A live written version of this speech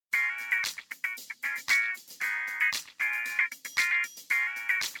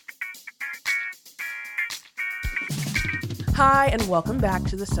Hi, and welcome back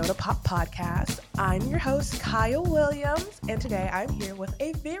to the SOTA Pop Podcast. I'm your host, Kiya Williams, and today I'm here with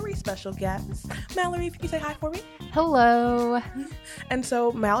a very special guest. Mallory, if you can say hi for me. Hello. And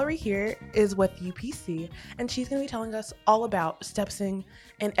so Mallory here is with UPC, and she's going to be telling us all about Steppin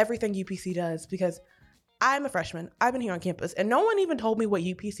and everything UPC does, because I'm a freshman. I've been here on campus, and no one even told me what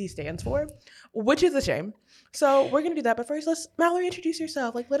UPC stands for, which is a shame. So we're going to do that, but first, Mallory, introduce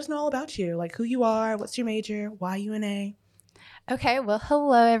yourself. Let us know all about you, who you are, what's your major, why UNA. Okay, well,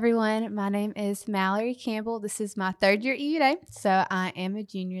 hello, everyone. My name is Mallory Campbell. This is my third year at UNA, so I am a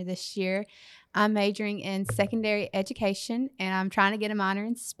junior this year. I'm majoring in secondary education, and I'm trying to get a minor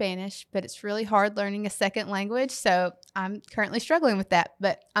in Spanish, but it's really hard learning a second language, so I'm currently struggling with that,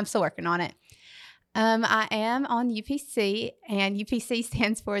 but I'm still working on it. I am on UPC, and UPC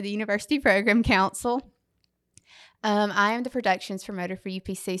stands for the University Program Council. I am the productions promoter for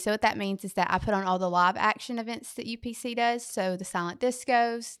UPC. So what that means is that I put on all the live action events that UPC does. So the silent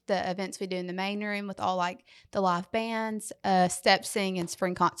discos, the events we do in the main room with all the live bands, Step Sing and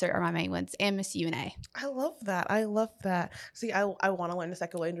Spring Concert are my main ones, and Miss UNA. I love that. See, I want to learn a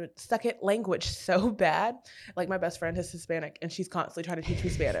second language so bad. My best friend is Hispanic, and she's constantly trying to teach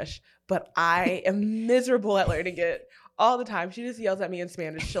me Spanish, but I am miserable at learning it all the time. She just yells at me in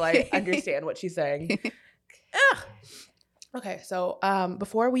Spanish till I understand what she's saying. Ugh. Okay, so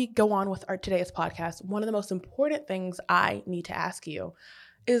before we go on with today's podcast, one of the most important things I need to ask you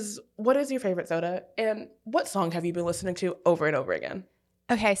is, what is your favorite soda, and what song have you been listening to over and over again?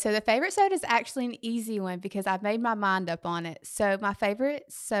 Okay, so the favorite soda is actually an easy one because I've made my mind up on it. So my favorite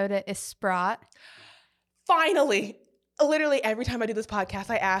soda is Sprite. Finally! Literally every time I do this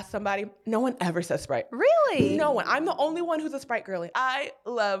podcast, I ask somebody. No one ever says Sprite. Really? No one. I'm the only one who's a Sprite girly. I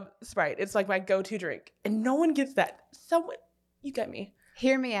love Sprite. It's my go-to drink. And no one gets that. Someone, you get me.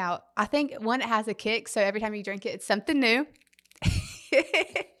 Hear me out. I think one, it has a kick. So every time you drink it, it's something new.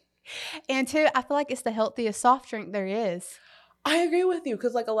 And two, I feel like it's the healthiest soft drink there is. I agree with you,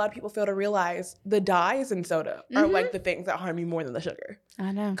 because a lot of people fail to realize the dyes in soda are the things that harm you more than the sugar.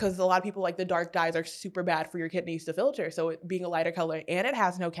 I know. Because a lot of people the dark dyes are super bad for your kidneys to filter. So it being a lighter color, and it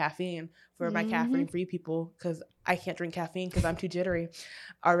has no caffeine for my caffeine-free people, because I can't drink caffeine because I'm too jittery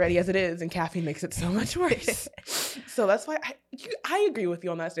already as it is, and caffeine makes it so much worse. So that's why I agree with you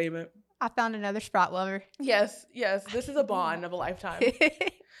on that statement. I found another Sprite lover. Yes. This is a bond of a lifetime.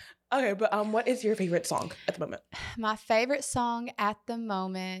 Okay, but what is your favorite song at the moment? My favorite song at the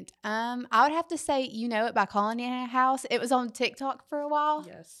moment, I would have to say "You Know It" by Colony in a House. It was on TikTok for a while.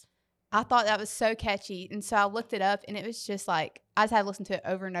 Yes. I thought that was so catchy, and so I looked it up, and it was just I just had to listen to it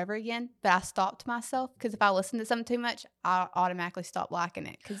over and over again, but I stopped myself, because if I listen to something too much, I automatically stop liking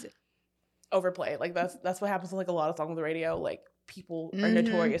it. Overplay. That's what happens with a lot of songs on the radio. People are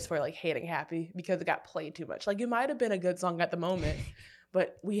notorious for hating Happy because it got played too much. It might have been a good song at the moment,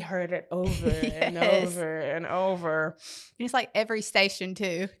 but we heard it over and over and over. And it's every station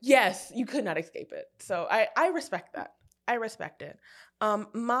too. Yes, you could not escape it. So I respect that. I respect it.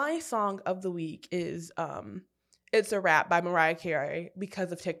 My song of the week is It's a Rap by Mariah Carey,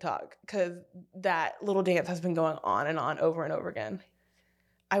 because of TikTok, because that little dance has been going on and on over and over again.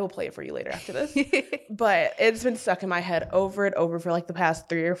 I will play it for you later after this. But it's been stuck in my head over and over for the past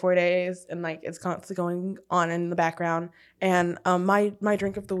 3 or 4 days, and it's constantly going on in the background. And my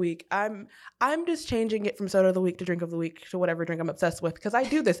drink of the week, I'm just changing it from soda of the week to drink of the week to whatever drink I'm obsessed with, because I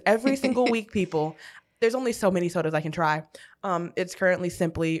do this every single week, people. There's only so many sodas I can try. It's currently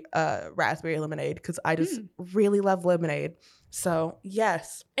simply raspberry lemonade, because I just really love lemonade. So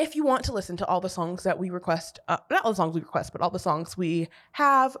yes, if you want to listen to all the songs that we request, not all the songs we request, but all the songs we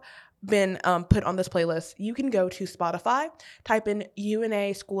have been put on this playlist, you can go to Spotify, type in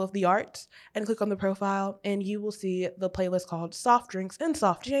UNA School of the Arts, and click on the profile, and you will see the playlist called Soft Drinks and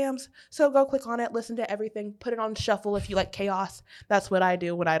Soft Jams. So go click on it, listen to everything, put it on shuffle if you like chaos. That's what I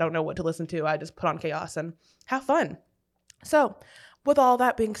do when I don't know what to listen to. I just put on chaos and have fun. So with all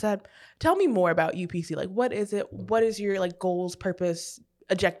that being said, tell me more about UPC. What is it? What is your goals, purpose,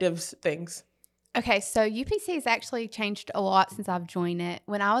 objectives, things? Okay, so UPC has actually changed a lot since I've joined it.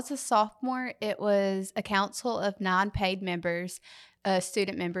 When I was a sophomore, it was a council of 9 paid members,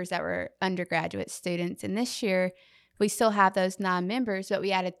 student members that were undergraduate students. And this year, we still have those 9 members, but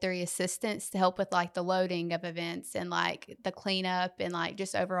we added 3 assistants to help with the loading of events and the cleanup and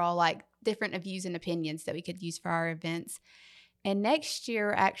just overall different views and opinions that we could use for our events. And next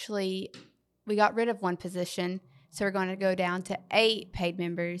year, actually, we got rid of 1 position. So we're going to go down to 8 paid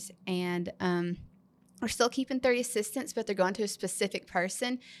members, and we're still keeping 30 assistants, but they're going to a specific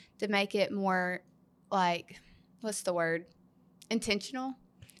person to make it more intentional.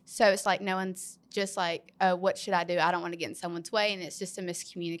 So it's like no one's just like, oh, what should I do? I don't want to get in someone's way, and it's just a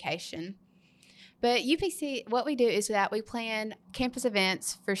miscommunication. But UPC, what we do is that we plan campus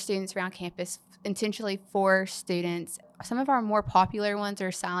events for students around campus, intentionally for students. Some of our more popular ones are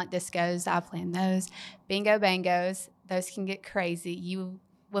silent discos. I plan those. Bingo bangos. Those can get crazy.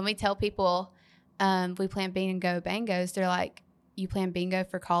 When we tell people we plan bingo bangos, they're like, you plan bingo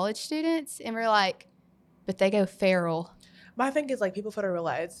for college students? And we're like, but they go feral. My thing is, like, people have to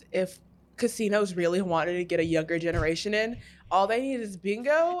realize if casinos really wanted to get a younger generation in, all they need is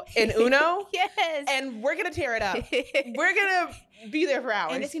bingo and Uno. Yes. And we're going to tear it up. We're going to be there for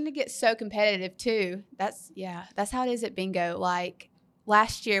hours. And it's going to get so competitive, too. That's how it is at bingo. Like,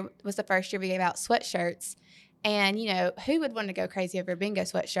 last year was the first year we gave out sweatshirts. And, who would want to go crazy over a bingo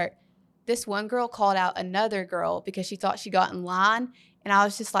sweatshirt? This one girl called out another girl because she thought she got in line. And I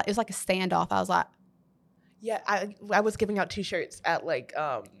was just like, it was like a standoff. I was like, yeah, I was giving out T-shirts at, like,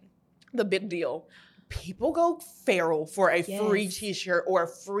 the Big Deal. People go feral for a free T-shirt or a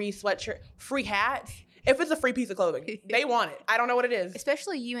free sweatshirt, free hats. If it's a free piece of clothing, they want it. I don't know what it is.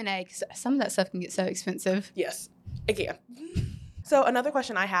 Especially UNA, because some of that stuff can get so expensive. Yes, it can. So another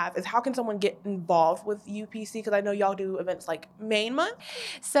question I have is, how can someone get involved with UPC? Because I know y'all do events like Main Month.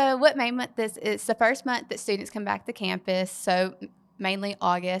 So what Main Month is, it's the first month that students come back to campus. So mainly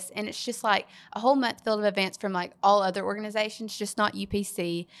August. And it's just like a whole month filled of events from like all other organizations, just not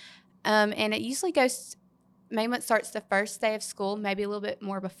UPC. And it usually Main Month starts the first day of school, maybe a little bit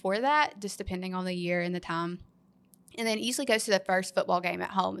more before that, just depending on the year and the time. And then it usually goes to the first football game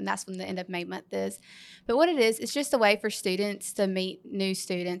at home, and that's when the end of Main Month is. But what it is, it's just a way for students to meet new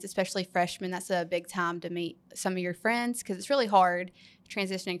students, especially freshmen. That's a big time to meet some of your friends because it's really hard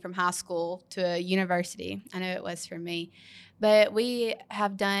transitioning from high school to a university. I know it was for me. But we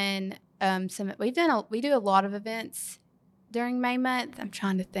have done we do a lot of events during May Month. I'm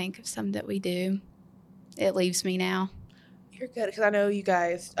trying to think of some that we do. It leaves me now. You're good, because I know you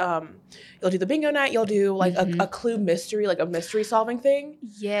guys, you'll do the bingo night, you'll do like a clue mystery, like a mystery solving thing.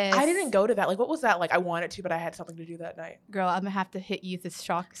 Yes. I didn't go to that. Like, what was that? Like, I wanted to, but I had something to do that night. Girl, I'm going to have to hit you with this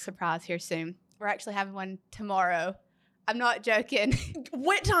shock surprise here soon. We're actually having one tomorrow. I'm not joking.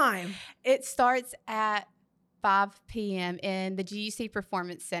 What time? It starts at 5 p.m. in the GUC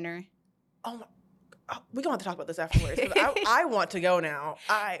Performance Center. Oh my, we're going to have to talk about this afterwards. I want to go now.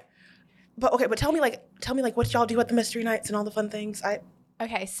 But tell me what y'all do at the mystery nights and all the fun things.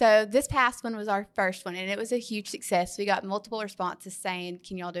 Okay, so this past one was our first one, and it was a huge success. We got multiple responses saying,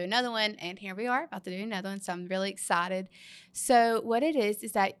 can y'all do another one? And here we are, about to do another one, so I'm really excited. So what it is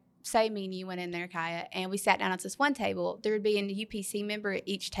that, say me and you went in there, Kiya, and we sat down at this one table. There would be a UPC member at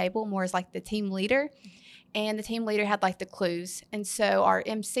each table, more as like the team leader, and the team leader had like the clues. And so our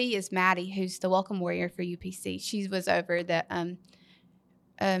MC is Maddie, who's the welcome warrior for UPC. She was over the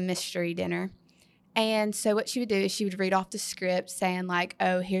mystery dinner. And so what she would do is she would read off the script saying like,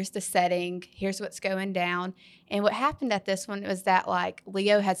 oh, here's the setting, here's what's going down. And what happened at this one was that like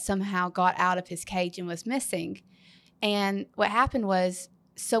Leo had somehow got out of his cage and was missing. And what happened was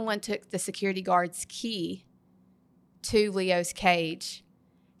someone took the security guard's key to Leo's cage.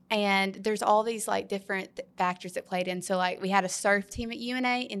 And there's all these like different factors that played in. So like we had a surf team at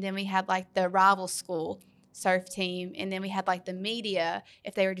UNA, and then we had like the rival school surf team, and then we had like the media,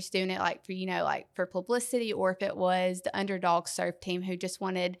 if they were just doing it like for like for publicity, or if it was the underdog surf team who just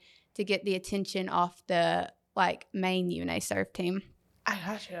wanted to get the attention off the like main UNA surf team. I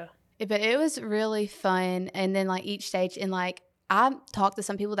gotcha. But it was really fun. And then like each stage, and like I talked to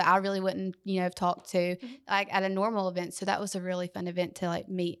some people that I really wouldn't have talked to like at a normal event. So that was a really fun event to like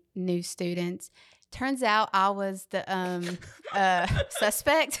meet new students. Turns out I was the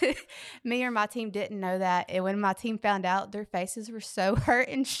suspect. Me or my team didn't know that. And when my team found out, their faces were so hurt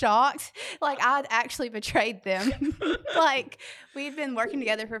and shocked. Like I'd actually betrayed them. Like we'd been working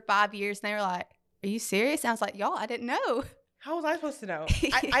together for 5 years, and they were like, are you serious? And I was like, y'all, I didn't know. How was I supposed to know?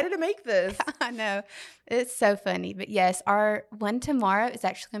 I didn't make this. I know. It's so funny. But yes, our one tomorrow is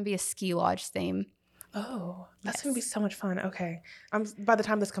actually going to be a ski lodge theme. Oh, that's going to be so much fun. Okay. By the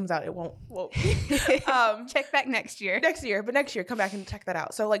time this comes out, it won't. Check back next year. Next year, come back and check that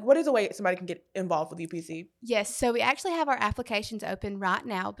out. So like, what is a way somebody can get involved with UPC? Yes. So we actually have our applications open right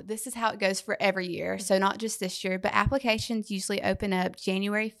now, but this is how it goes for every year. So not just this year, but applications usually open up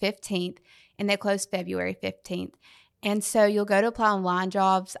January 15th and they close February 15th. And so you'll go to apply online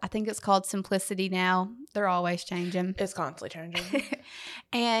jobs. I think it's called Simplicity now. They're always changing. It's constantly changing.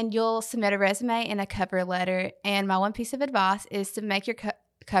 And you'll submit a resume and a cover letter. And my one piece of advice is to make your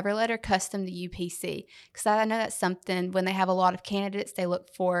cover letter custom to UPC, because I know that's something when they have a lot of candidates, they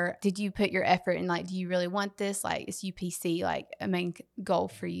look for, did you put your effort in, like, do you really want this? Like, is UPC like a main goal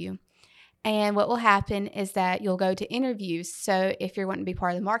for you? And what will happen is that you'll go to interviews. So if you're wanting to be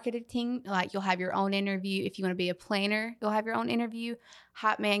part of the marketing team, like, you'll have your own interview. If you want to be a planner, you'll have your own interview.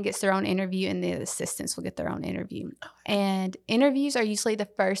 Hot man gets their own interview, and the assistants will get their own interview. And interviews are usually the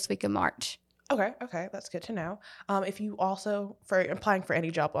first week of March. Okay, that's good to know. If you also, for applying for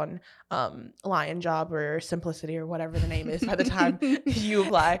any job on Lion Job or Simplicity or whatever the name is by the time you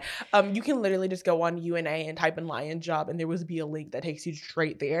apply, you can literally just go on UNA and type in Lion Job, and there will be a link that takes you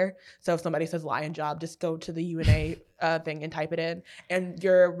straight there. So if somebody says Lion Job, just go to the UNA thing and type it in, and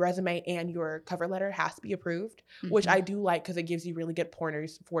your resume and your cover letter has to be approved, which I do like because it gives you really good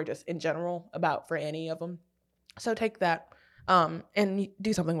pointers for just in general about for any of them. So take that. And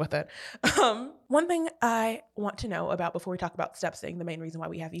do something with it. One thing I want to know about before we talk about Step Sing, the main reason why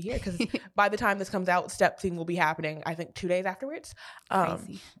we have you here, because by the time this comes out, Step Sing will be happening, I think 2 days afterwards.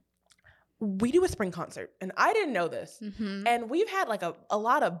 Crazy. We do a spring concert, and I didn't know this. And we've had like a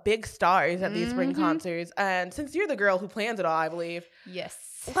lot of big stars at these spring concerts. And since you're the girl who plans it all, I believe. Yes.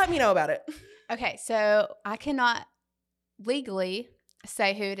 Let me know about it. Okay, so I cannot legally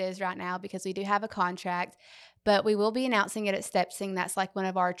say who it is right now because we do have a contract. But we will be announcing it at Step Sing. That's like one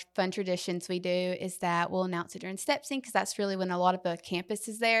of our fun traditions we do, is that we'll announce it during Step Sing because that's really when a lot of the campus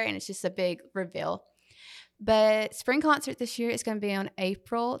is there, and it's just a big reveal. But spring concert this year is going to be on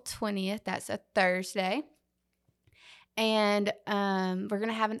April 20th. That's a Thursday. And we're going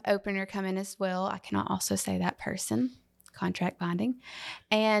to have an opener come in as well. I cannot also say that person. Contract binding.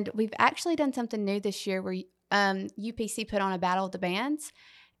 And we've actually done something new this year where UPC put on a Battle of the Bands.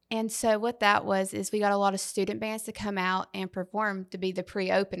 And so what that was is we got a lot of student bands to come out and perform to be the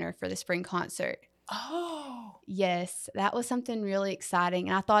pre-opener for the spring concert. Oh. Yes, that was something really exciting.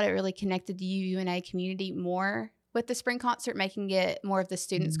 And I thought it really connected the UNA community more with the spring concert, making it more of the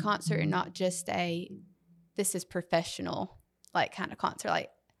students' concert and not just this is professional, like, kind of concert, like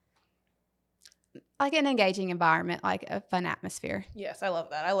an engaging environment, like a fun atmosphere. Yes, I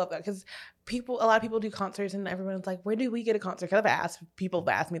love that because a lot of people do concerts and everyone's like, where do we get a concert? Because people have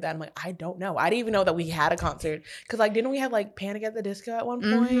asked me that. I'm like, I don't know. I didn't even know that we had a concert because, like, didn't we have like Panic at the Disco at one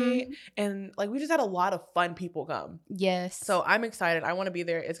point? And like we just had a lot of fun people come. Yes. So I'm excited. I want to be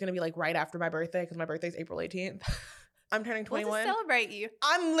there. It's going to be like right after my birthday because my birthday's April 18th. I'm turning 21. We'll just celebrate you.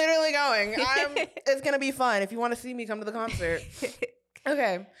 I'm literally going. It's going to be fun. If you want to see me, come to the concert.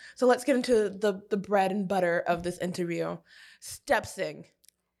 Okay, so let's get into the bread and butter of this interview. Step Sing.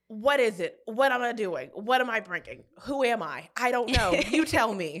 What is it? What am I doing? What am I bringing? Who am I? I don't know. You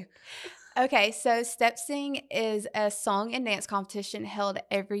tell me. Okay, so Step Sing is a song and dance competition held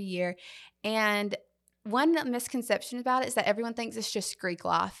every year. And one misconception about it is that everyone thinks it's just Greek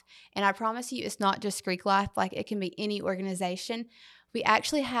life. And I promise you, it's not just Greek life. Like, it can be any organization. We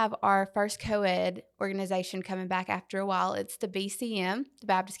actually have our first co-ed organization coming back after a while. It's the BCM, the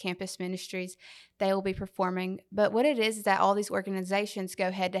Baptist Campus Ministries. They will be performing. But what it is that all these organizations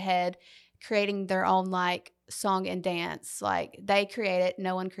go head-to-head, creating their own, like, song and dance. Like, they create it.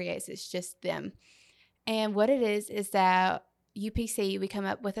 No one creates it. It's just them. And what it is that UPC, we come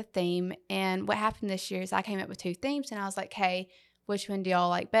up with a theme. And what happened this year is I came up with 2 themes, and I was like, hey, which one do y'all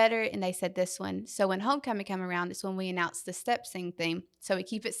like better? And they said this one. So when homecoming come around, it's when we announced the Step Sing theme. So we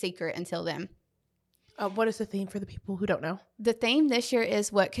keep it secret until then. What is the theme for the people who don't know? The theme this year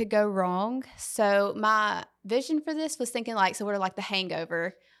is what could go wrong. So my vision for this was thinking like sort of like The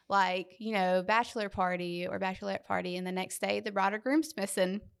Hangover, like, you know, bachelor party or bachelorette party, and the next day the bride or groom's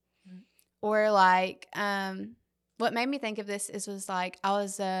missing. Or like, what made me think of this was like I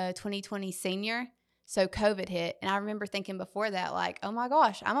was a 2020 senior. So COVID hit, and I remember thinking before that, like, oh my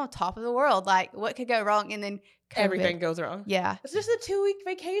gosh, I'm on top of the world. Like, what could go wrong? And then COVID. Everything goes wrong. Yeah. It's just a 2-week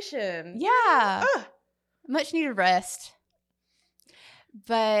vacation. Yeah. Much needed rest.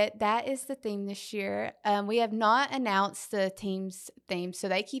 But that is the theme this year. We have not announced the team's theme, so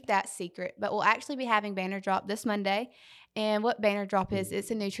they keep that secret. But we'll actually be having banner drop this Monday. And what banner drop is,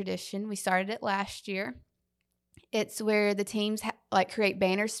 it's a new tradition. We started it last year. It's where the teams create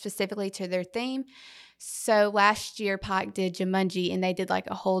banners specifically to their theme. So last year Pike did Jumanji, and they did like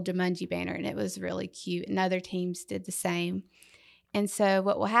a whole Jumanji banner, and it was really cute. And other teams did the same. And so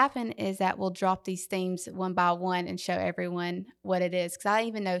what will happen is that we'll drop these themes one by one and show everyone what it is. Because I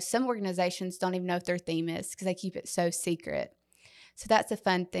even know some organizations don't even know what their theme is because they keep it so secret. So that's a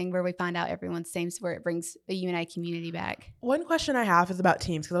fun thing where we find out everyone's themes, where it brings a UNA community back. One question I have is about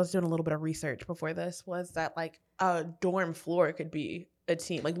teams, because I was doing a little bit of research before this, was that like a dorm floor could be a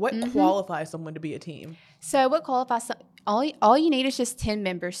team? Like, what Mhm. qualifies someone to be a team? So what qualifies? All you need is just 10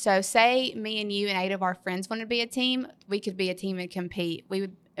 members. So say me and you and 8 of our friends wanted to be a team. We could be a team and compete. We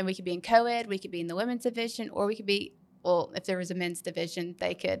could be in co-ed. We could be in the women's division, or we could be, well, if there was a men's division,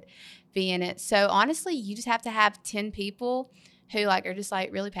 they could be in it. So honestly, you just have to have 10 people who like are just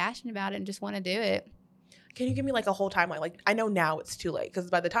like really passionate about it and just want to do it. Can you give me like a whole timeline? Like, I know now it's too late because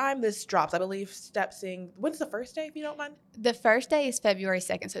by the time this drops, I believe Sing. When's the first day, if you don't mind? The first day is February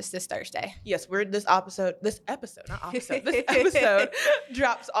 2nd, so it's this Thursday. Yes, this episode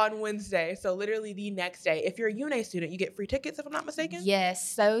drops on Wednesday. So literally the next day. If you're a UNA student, you get free tickets, if I'm not mistaken.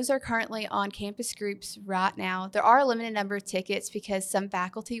 Yes, those are currently on campus groups right now. There are a limited number of tickets because some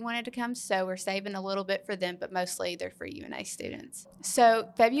faculty wanted to come, so we're saving a little bit for them, but mostly they're for UNA students. So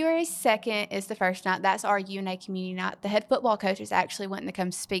February 2nd is the first night. That's our UNA community night. The head football coach is actually wanting to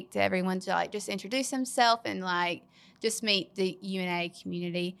come speak to everyone to like just introduce himself and like just meet the UNA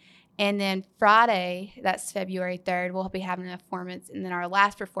community. And then Friday, that's February 3rd, we'll be having a performance. And then our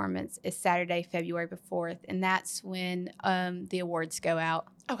last performance is Saturday, February 4th. And that's when the awards go out.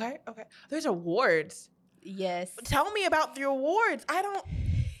 Okay. There's awards. Yes. Tell me about the awards.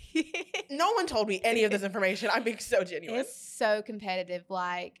 No one told me any of this information. I'm being so genuine. It's so competitive.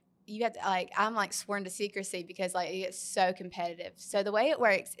 Like, you have to, like, I'm like sworn to secrecy because like it gets so competitive. So the way it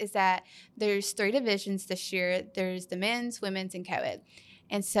works is that there's 3 divisions this year. There's the men's, women's, and co-ed.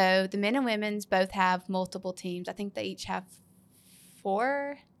 And so the men and women's both have multiple teams. I think they each have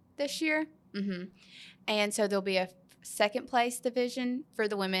 4 this year. Mm-hmm. And so there'll be a second place division for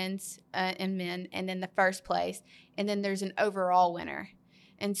the women's and men, and then the first place. And then there's an overall winner.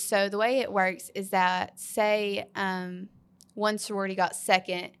 And so the way it works is that, say one sorority got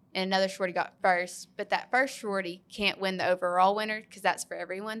second and another sorority got first, but that first sorority can't win the overall winner because that's for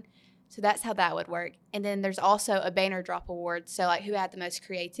everyone. So that's how that would work. And then there's also a banner drop award. So like who had the most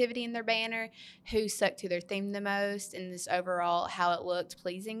creativity in their banner, who stuck to their theme the most, and this overall how it looked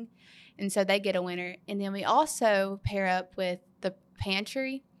pleasing. And so they get a winner. And then we also pair up with the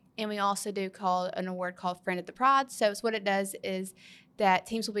pantry, and we also do an award called Friend of the Pride. So it's what it does is that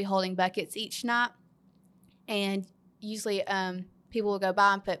teams will be holding buckets each night, and usually people will go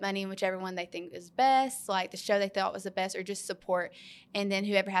by and put money in whichever one they think is best, like the show they thought was the best, or just support. And then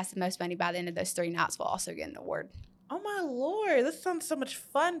whoever has the most money by the end of those 3 nights will also get an award. Oh my Lord, this sounds so much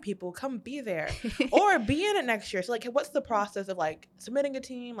fun, people. Come be there. Or be in it next year. So like, what's the process of like submitting a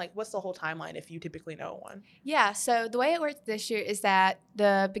team? Like, what's the whole timeline if you typically know one? Yeah, so the way it works this year is that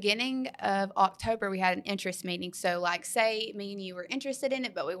the beginning of October, we had an interest meeting. So like, say me and you were interested in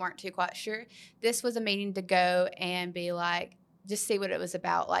it, but we weren't too quite sure. This was a meeting to go and be like, just see what it was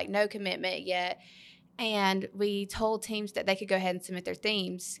about, like no commitment yet. And we told teams that they could go ahead and submit their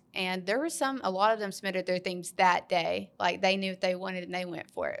themes. And there were a lot of them submitted their themes that day. Like they knew what they wanted and they went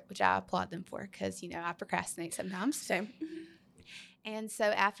for it, which I applaud them for because, I procrastinate sometimes. Same. And so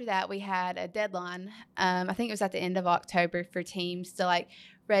after that, we had a deadline. I think it was at the end of October for teams to like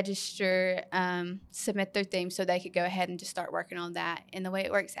register, submit their theme so they could go ahead and just start working on that. And the way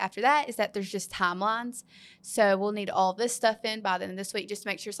it works after that is that there's just timelines. So we'll need all this stuff in by the end of this week just to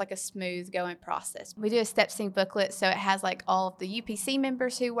make sure it's like a smooth going process. We do a Steppin booklet, so it has like all of the UPC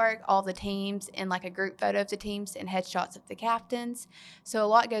members who work, all the teams, and like a group photo of the teams and headshots of the captains. So a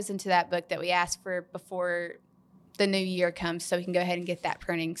lot goes into that book that we ask for before the new year comes, so we can go ahead and get that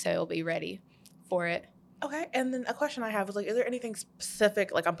printing so it'll be ready for it. Okay, and then a question I have is like, is there anything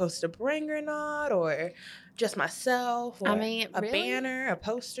specific like I'm supposed to bring or not, or just myself, or a really, banner, a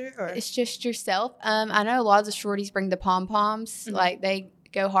poster, or it's just yourself? I know a lot of the sororities bring the pom-poms, mm-hmm. Like they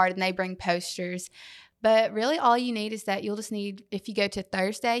go hard and they bring posters, but really all you need is that you'll just need, if you go to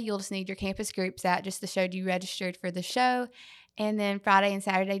Thursday, you'll just need your campus groups out just to show you registered for the show. And then Friday and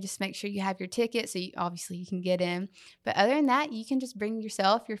Saturday, just make sure you have your ticket so obviously you can get in. But other than that, you can just bring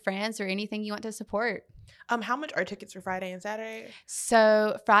yourself, your friends, or anything you want to support. How much are tickets for Friday and Saturday?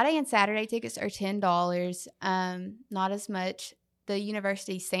 So Friday and Saturday tickets are $10, not as much. The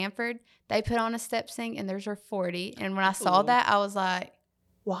University of Sanford, they put on a step sing, and theirs are $40. And when I saw that, I was like,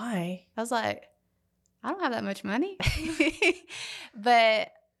 why? I was like, I don't have that much money.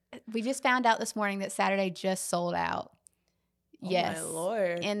 But we just found out this morning that Saturday just sold out. Yes. Oh my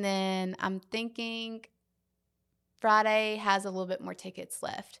Lord. And then I'm thinking Friday has a little bit more tickets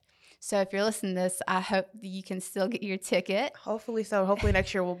left. So if you're listening to this, I hope that you can still get your ticket. Hopefully so. Hopefully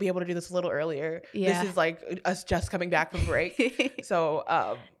next year we'll be able to do this a little earlier. Yeah. This is like us just coming back from break.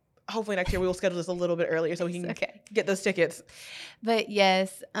 So hopefully next year we will schedule this a little bit earlier so we can get those tickets. But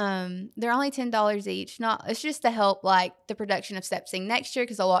yes, they're only $10 each. It's just to help like the production of Step Sing next year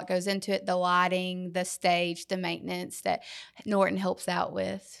because a lot goes into it, the lighting, the stage, the maintenance that Norton helps out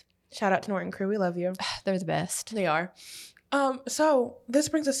with. Shout out to Norton Crew. We love you. They're the best. They are. So this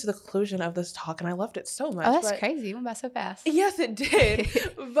brings us to the conclusion of this talk, and I loved it so much. Oh, that's crazy. It went by so fast. Yes, it did.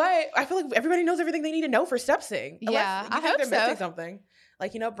 But I feel like everybody knows everything they need to know for Step Sing. Yeah, I hope they're so. missing something.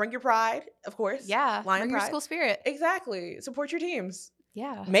 Like, bring your pride, of course. Yeah, Lion bring pride. your school spirit. Exactly. Support your teams.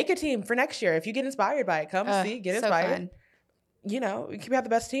 Yeah. Make a team for next year. If you get inspired by it, come see, get inspired. So fun. You could have the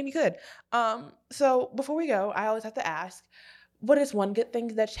best team you could. So before we go, I always have to ask, what is one good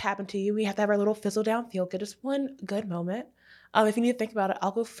thing that's happened to you? We have to have our little fizzle down feel good. Just one good moment. If you need to think about it,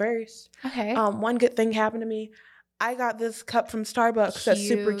 I'll go first. Okay. One good thing happened to me. I got this cup from Starbucks that's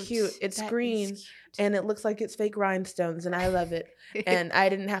super cute. It's green and it looks like it's fake rhinestones and I love it. And I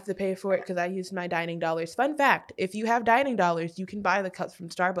didn't have to pay for it because I used my dining dollars. Fun fact, if you have dining dollars, you can buy the cups from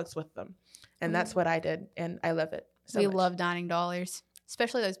Starbucks with them. And that's what I did. And I love it so much. Love dining dollars.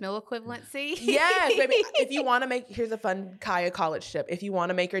 Especially those meal equivalency. Yes, baby. If you want to here's a fun Kiya college tip. If you want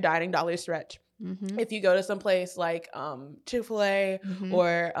to make your dining dollars stretch, if you go to some place like Chick-fil-A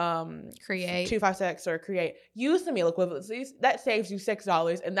or Create 256 or Create, use the meal equivalencies. That saves you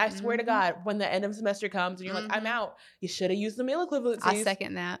 $6. And I swear to God, when the end of semester comes and you're like, I'm out, you should have used the meal equivalencies. I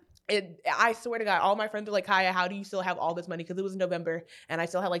second that. I swear to God, all my friends are like, Kiya, how do you still have all this money? Because it was November and I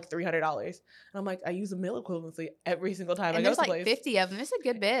still had like $300. And I'm like, I use a meal equivalency every single time I go to there's place. 50 of them. It's a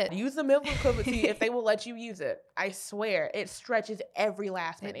good bit. Use the meal equivalency if they will let you use it. I swear, it stretches every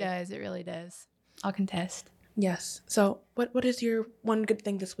last penny. It does. It really does. I'll contest. Yes. So what is your one good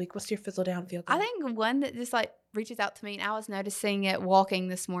thing this week? What's your fizzle down feel good? I think one that just like reaches out to me, and I was noticing it walking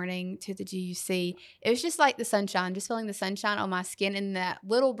this morning to the GUC. It was just like the sunshine, just feeling the sunshine on my skin and that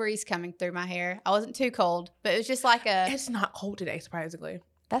little breeze coming through my hair. I wasn't too cold, but it was just like It's not cold today, surprisingly.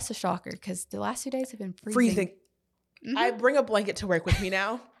 That's a shocker because the last 2 days have been freezing. I bring a blanket to work with me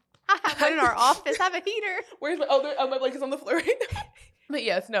now. I have one in our office. I have a heater. Where's my blanket's on the floor right now. But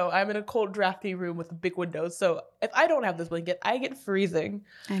yes, no, I'm in a cold, drafty room with big windows. So if I don't have this blanket, I get freezing.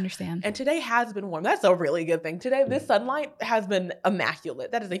 I understand. And today has been warm. That's a really good thing. Today, this sunlight has been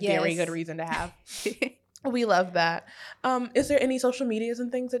immaculate. That is a very good reason to have. We love that. Is there any social medias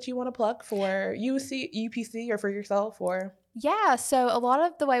and things that you want to plug for UPC or for yourself or? Yeah, so a lot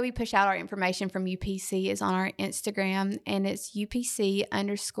of the way we push out our information from UPC is on our Instagram, and it's UPC_UNA.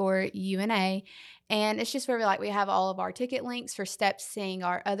 And it's just where we have all of our ticket links for Step Sing,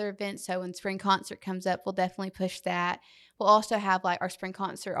 our other events. So when spring concert comes up, we'll definitely push that. We'll also have our spring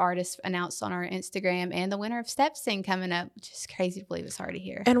concert artists announced on our Instagram and the winner of Step Sing coming up, which is crazy to believe it's already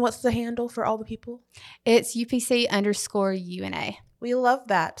here. And what's the handle for all the people? It's UPC_UNA. We love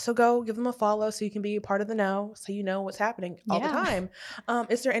that. So go give them a follow so you can be part of the know, so you know what's happening all the time.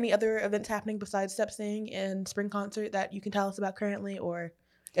 Is there any other events happening besides Step Sing and spring concert that you can tell us about currently, or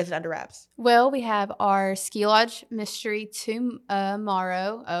is it under wraps? Well, we have our Ski Lodge Mystery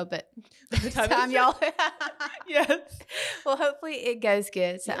tomorrow. Oh, but the time y'all. Yes. Well, hopefully it goes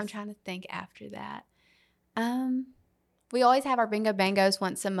good. So I'm trying to think after that. We always have our Bingo Bangos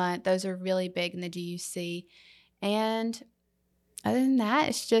once a month. Those are really big in the GUC. And other than that,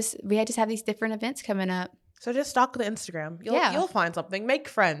 it's just we just have these different events coming up. So just stalk the Instagram. You'll find something. Make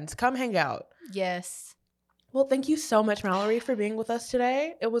friends. Come hang out. Yes. Well, thank you so much, Mallory, for being with us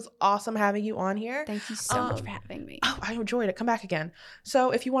today. It was awesome having you on here. Thank you so much for having me. Oh, I enjoyed it. Come back again.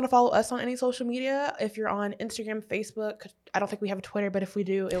 So if you want to follow us on any social media, if you're on Instagram, Facebook, I don't think we have a Twitter, but if we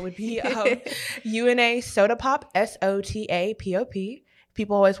do, it would be UNA SOTA Pop, SOTA POP.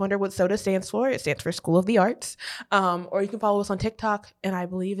 People always wonder what SOTA stands for. It stands for School of the Arts. Or you can follow us on TikTok, and I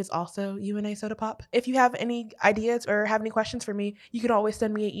believe it's also UNA SOTA Pop. If you have any ideas or have any questions for me, you can always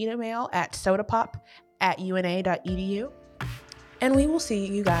send me an email at sotapop@una.edu. And we will see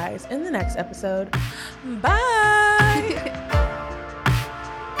you guys in the next episode. Bye!